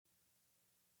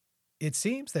It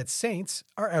seems that saints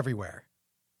are everywhere.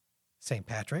 St.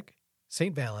 Patrick,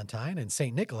 St. Valentine, and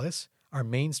St. Nicholas are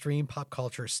mainstream pop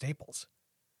culture staples.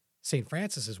 St.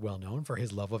 Francis is well known for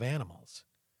his love of animals.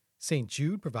 St.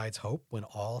 Jude provides hope when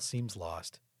all seems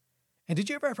lost. And did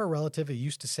you ever have a relative who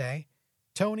used to say,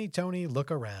 "Tony, Tony,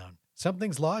 look around.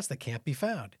 Something's lost that can't be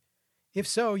found"? If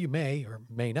so, you may or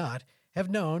may not have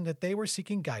known that they were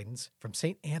seeking guidance from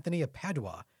St. Anthony of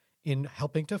Padua in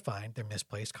helping to find their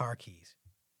misplaced car keys.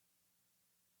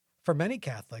 For many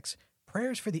Catholics,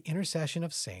 prayers for the intercession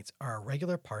of saints are a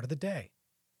regular part of the day.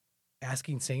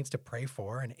 Asking saints to pray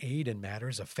for and aid in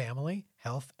matters of family,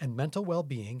 health, and mental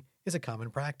well-being is a common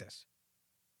practice.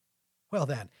 Well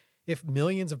then, if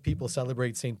millions of people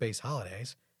celebrate saint-based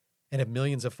holidays, and if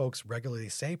millions of folks regularly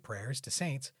say prayers to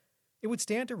saints, it would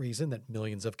stand to reason that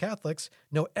millions of Catholics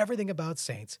know everything about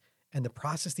saints and the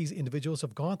process these individuals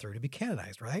have gone through to be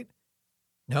canonized, right?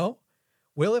 No?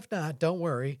 Well, if not, don't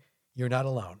worry, you're not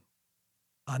alone.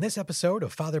 On this episode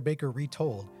of Father Baker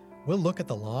Retold, we'll look at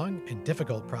the long and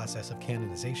difficult process of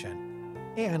canonization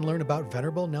and learn about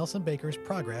Venerable Nelson Baker's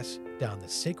progress down the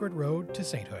sacred road to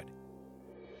sainthood.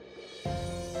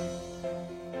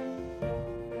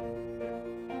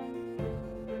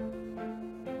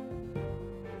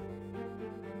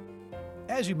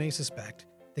 As you may suspect,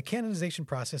 the canonization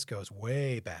process goes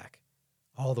way back,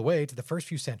 all the way to the first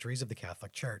few centuries of the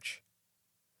Catholic Church.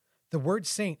 The word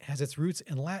saint has its roots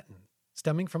in Latin,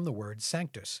 stemming from the word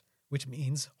sanctus, which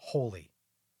means holy.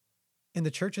 In the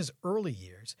Church's early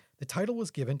years, the title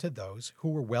was given to those who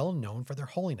were well known for their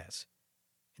holiness.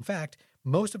 In fact,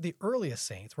 most of the earliest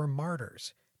saints were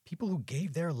martyrs, people who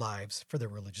gave their lives for their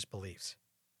religious beliefs.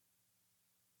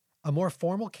 A more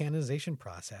formal canonization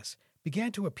process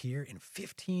began to appear in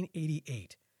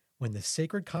 1588, when the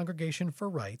Sacred Congregation for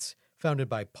Rites, founded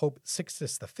by Pope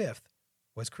Sixtus V,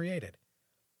 was created.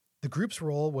 The group's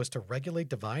role was to regulate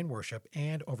divine worship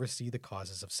and oversee the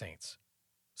causes of saints.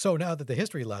 So now that the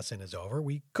history lesson is over,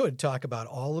 we could talk about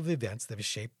all of the events that have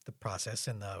shaped the process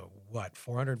in the,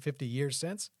 450 years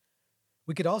since?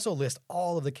 We could also list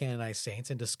all of the canonized saints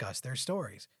and discuss their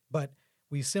stories, but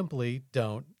we simply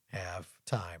don't have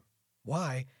time.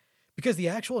 Why? Because the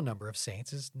actual number of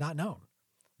saints is not known.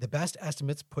 The best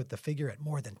estimates put the figure at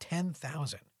more than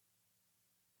 10,000.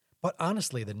 But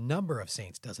honestly, the number of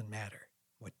saints doesn't matter.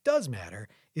 What does matter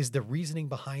is the reasoning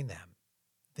behind them.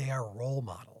 They are role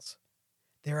models.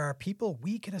 There are people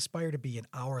we can aspire to be in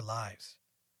our lives.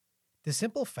 The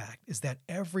simple fact is that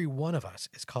every one of us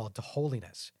is called to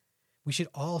holiness. We should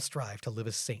all strive to live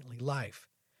a saintly life,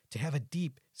 to have a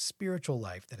deep spiritual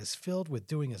life that is filled with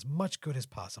doing as much good as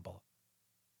possible.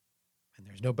 And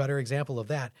there's no better example of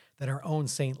that than our own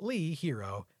saintly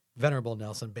hero, Venerable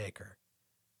Nelson Baker.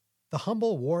 The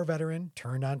humble war veteran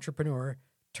turned entrepreneur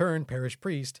turned parish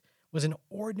priest was an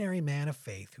ordinary man of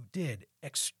faith who did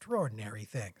extraordinary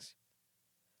things.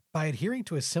 By adhering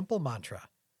to a simple mantra,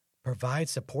 provide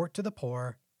support to the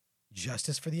poor,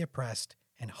 justice for the oppressed,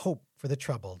 and hope for the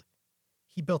troubled,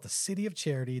 he built a city of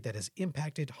charity that has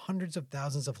impacted hundreds of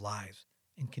thousands of lives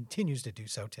and continues to do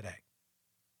so today.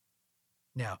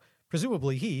 Now,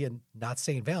 presumably he, and not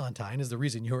St. Valentine, is the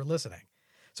reason you're listening.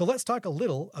 So let's talk a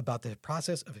little about the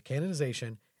process of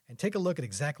canonization and take a look at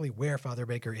exactly where Father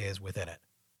Baker is within it.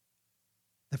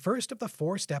 The first of the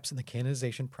 4 steps in the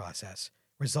canonization process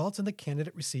results in the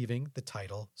candidate receiving the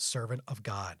title Servant of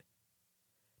God.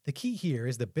 The key here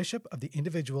is the bishop of the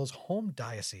individual's home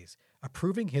diocese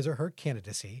approving his or her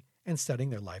candidacy and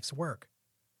studying their life's work.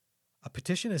 A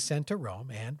petition is sent to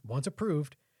Rome and, once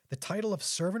approved, the title of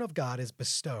Servant of God is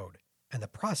bestowed and the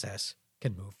process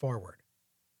can move forward.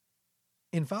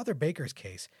 In Father Baker's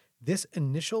case, this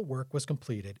initial work was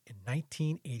completed in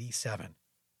 1987.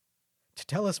 To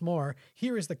tell us more,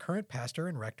 here is the current pastor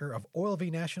and rector of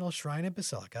Oilvie National Shrine and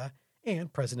Basilica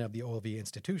and president of the Oilvie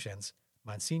Institutions,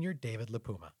 Msgr. David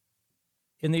LiPuma.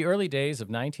 In the early days of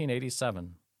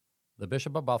 1987, the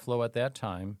Bishop of Buffalo at that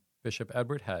time, Bishop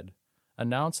Edward Head,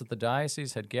 announced that the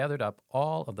diocese had gathered up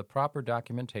all of the proper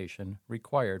documentation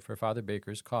required for Father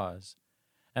Baker's cause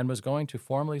and was going to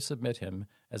formally submit him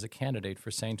as a candidate for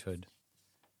sainthood.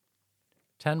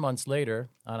 10 months later,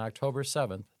 on October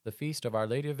 7th, the feast of Our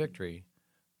Lady of Victory,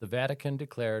 the Vatican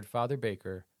declared Father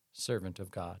Baker servant of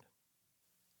God.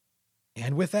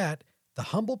 And with that, the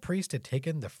humble priest had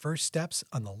taken the first steps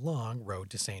on the long road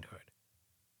to sainthood.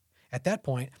 At that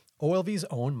point, Oilvie's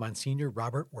own Monsignor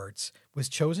Robert Wirtz was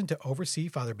chosen to oversee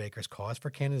Father Baker's cause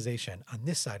for canonization on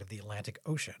this side of the Atlantic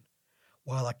Ocean,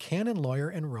 while a canon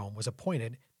lawyer in Rome was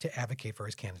appointed to advocate for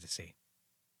his candidacy.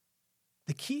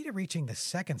 The key to reaching the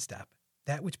second step,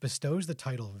 that which bestows the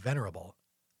title Venerable,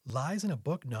 lies in a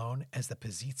book known as the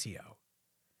Positio.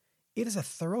 It is a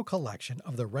thorough collection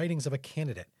of the writings of a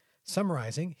candidate,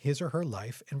 summarizing his or her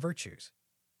life and virtues.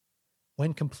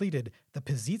 When completed, the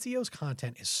positio's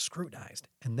content is scrutinized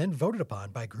and then voted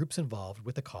upon by groups involved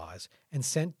with the cause and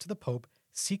sent to the Pope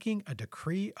seeking a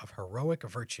decree of heroic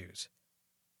virtues.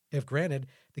 If granted,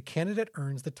 the candidate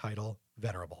earns the title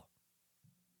Venerable.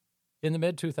 In the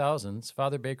mid-2000s,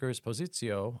 Father Baker's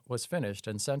Positio was finished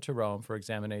and sent to Rome for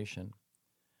examination.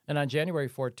 And on January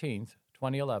 14,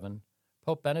 2011,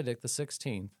 Pope Benedict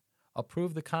XVI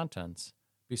approved the contents,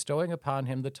 bestowing upon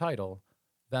him the title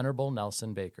Venerable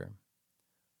Nelson Baker.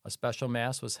 A special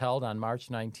Mass was held on March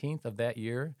 19th of that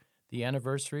year, the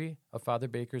anniversary of Father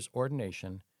Baker's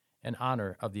ordination, in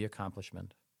honor of the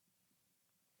accomplishment.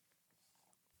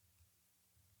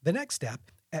 The next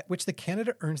step, at which the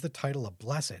candidate earns the title of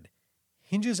Blessed,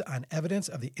 hinges on evidence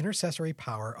of the intercessory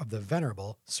power of the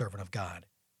venerable servant of God.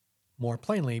 More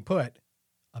plainly put,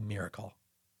 a miracle.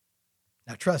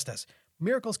 Now trust us,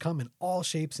 miracles come in all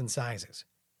shapes and sizes.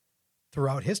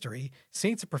 Throughout history,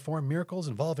 saints have performed miracles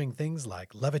involving things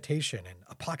like levitation and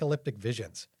apocalyptic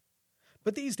visions.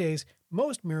 But these days,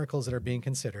 most miracles that are being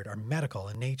considered are medical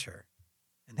in nature.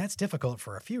 And that's difficult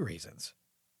for a few reasons.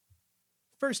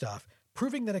 First off,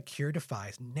 proving that a cure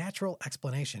defies natural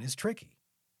explanation is tricky,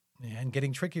 and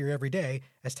getting trickier every day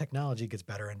as technology gets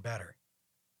better and better.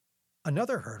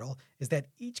 Another hurdle is that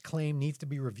each claim needs to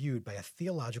be reviewed by a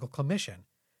theological commission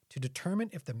to determine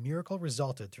if the miracle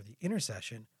resulted through the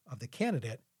intercession of the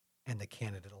candidate and the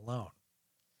candidate alone.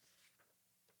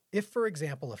 If, for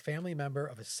example, a family member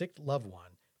of a sick loved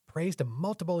one prays to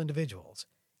multiple individuals,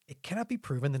 it cannot be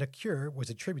proven that a cure was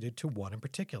attributed to one in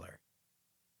particular.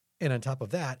 And on top of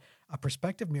that, a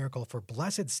prospective miracle for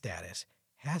blessed status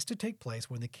has to take place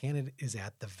when the candidate is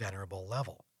at the venerable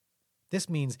level. This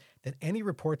means that any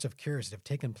reports of cures that have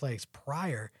taken place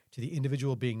prior to the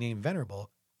individual being named venerable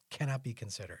cannot be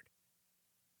considered.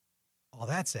 All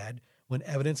that said, when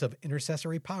evidence of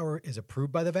intercessory power is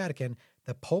approved by the Vatican,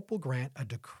 the Pope will grant a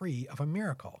decree of a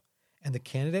miracle, and the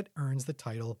candidate earns the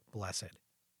title Blessed.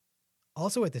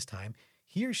 Also at this time,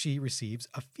 he or she receives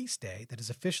a feast day that is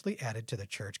officially added to the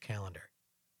church calendar.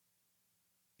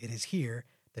 It is here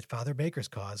that Father Baker's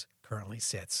cause currently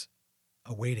sits,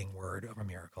 awaiting word of a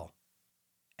miracle.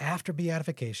 After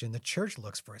beatification, the church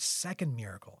looks for a second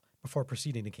miracle before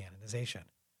proceeding to canonization.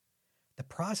 The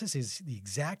process is the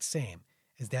exact same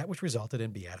as that which resulted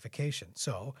in beatification.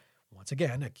 So, once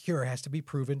again, a cure has to be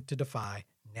proven to defy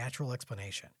natural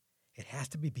explanation. It has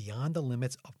to be beyond the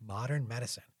limits of modern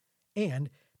medicine and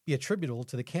be attributable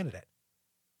to the candidate.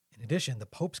 In addition, the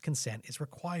Pope's consent is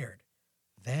required.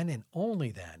 Then and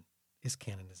only then is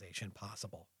canonization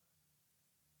possible.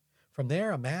 From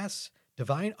there, a Mass,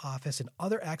 divine office, and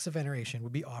other acts of veneration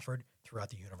would be offered throughout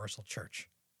the universal church.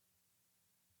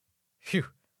 Phew,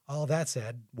 all that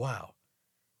said, wow.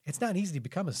 It's not easy to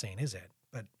become a saint, is it?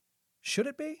 But should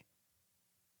it be?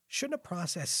 Shouldn't a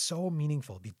process so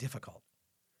meaningful be difficult?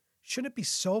 Shouldn't it be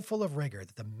so full of rigor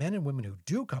that the men and women who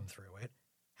do come through it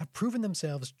have proven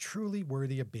themselves truly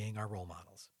worthy of being our role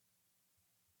models?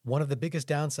 One of the biggest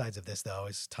downsides of this, though,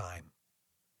 is time.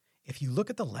 If you look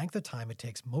at the length of time it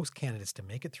takes most candidates to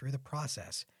make it through the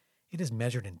process, it is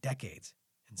measured in decades,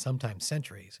 and sometimes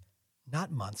centuries,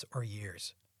 not months or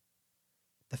years.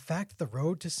 The fact that the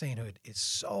road to sainthood is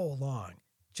so long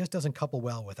just doesn't couple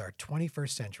well with our 21st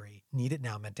century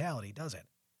need-it-now mentality, does it?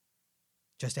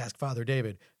 Just ask Father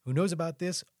David, who knows about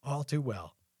this all too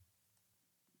well.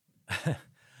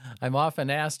 I'm often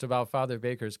asked about Father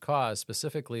Baker's cause,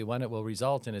 specifically when it will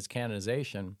result in his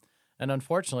canonization, and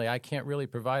unfortunately I can't really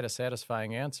provide a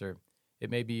satisfying answer. It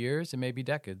may be years, it may be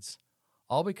decades.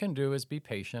 All we can do is be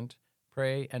patient,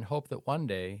 pray, and hope that one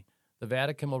day the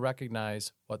Vatican will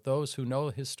recognize what those who know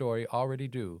his story already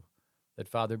do, that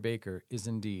Father Baker is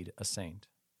indeed a saint.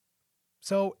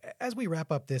 So, as we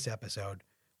wrap up this episode,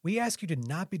 we ask you to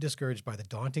not be discouraged by the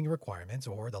daunting requirements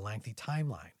or the lengthy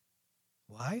timeline.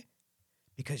 Why?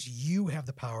 Because you have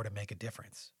the power to make a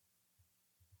difference.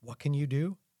 What can you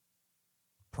do?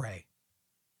 Pray.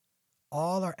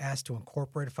 All are asked to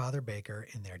incorporate Father Baker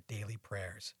in their daily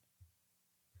prayers.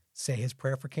 Say his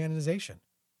prayer for canonization,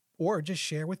 or just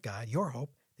share with God your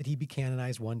hope that he be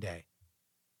canonized one day.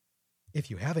 If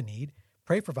you have a need,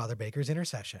 pray for Father Baker's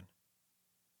intercession.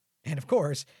 And of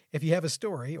course, if you have a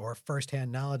story or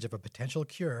firsthand knowledge of a potential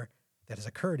cure that has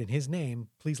occurred in his name,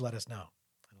 please let us know.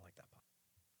 I don't like that part.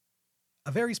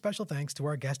 A very special thanks to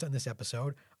our guest on this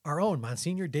episode, our own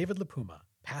Msgr David LiPuma,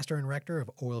 pastor and rector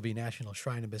of OLV National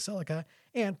Shrine and Basilica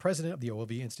and president of the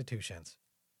OLV institutions.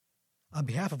 On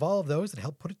behalf of all of those that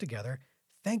helped put it together,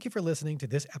 thank you for listening to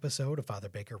this episode of Father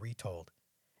Baker Retold.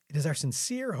 It is our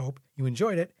sincere hope you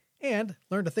enjoyed it and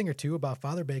learned a thing or two about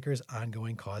Father Baker's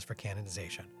ongoing cause for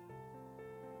canonization.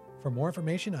 For more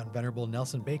information on Venerable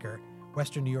Nelson Baker,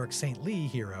 Western New York St. Lee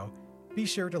hero, be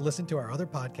sure to listen to our other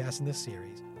podcasts in this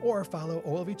series or follow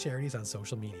OLV Charities on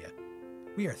social media.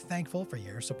 We are thankful for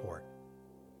your support.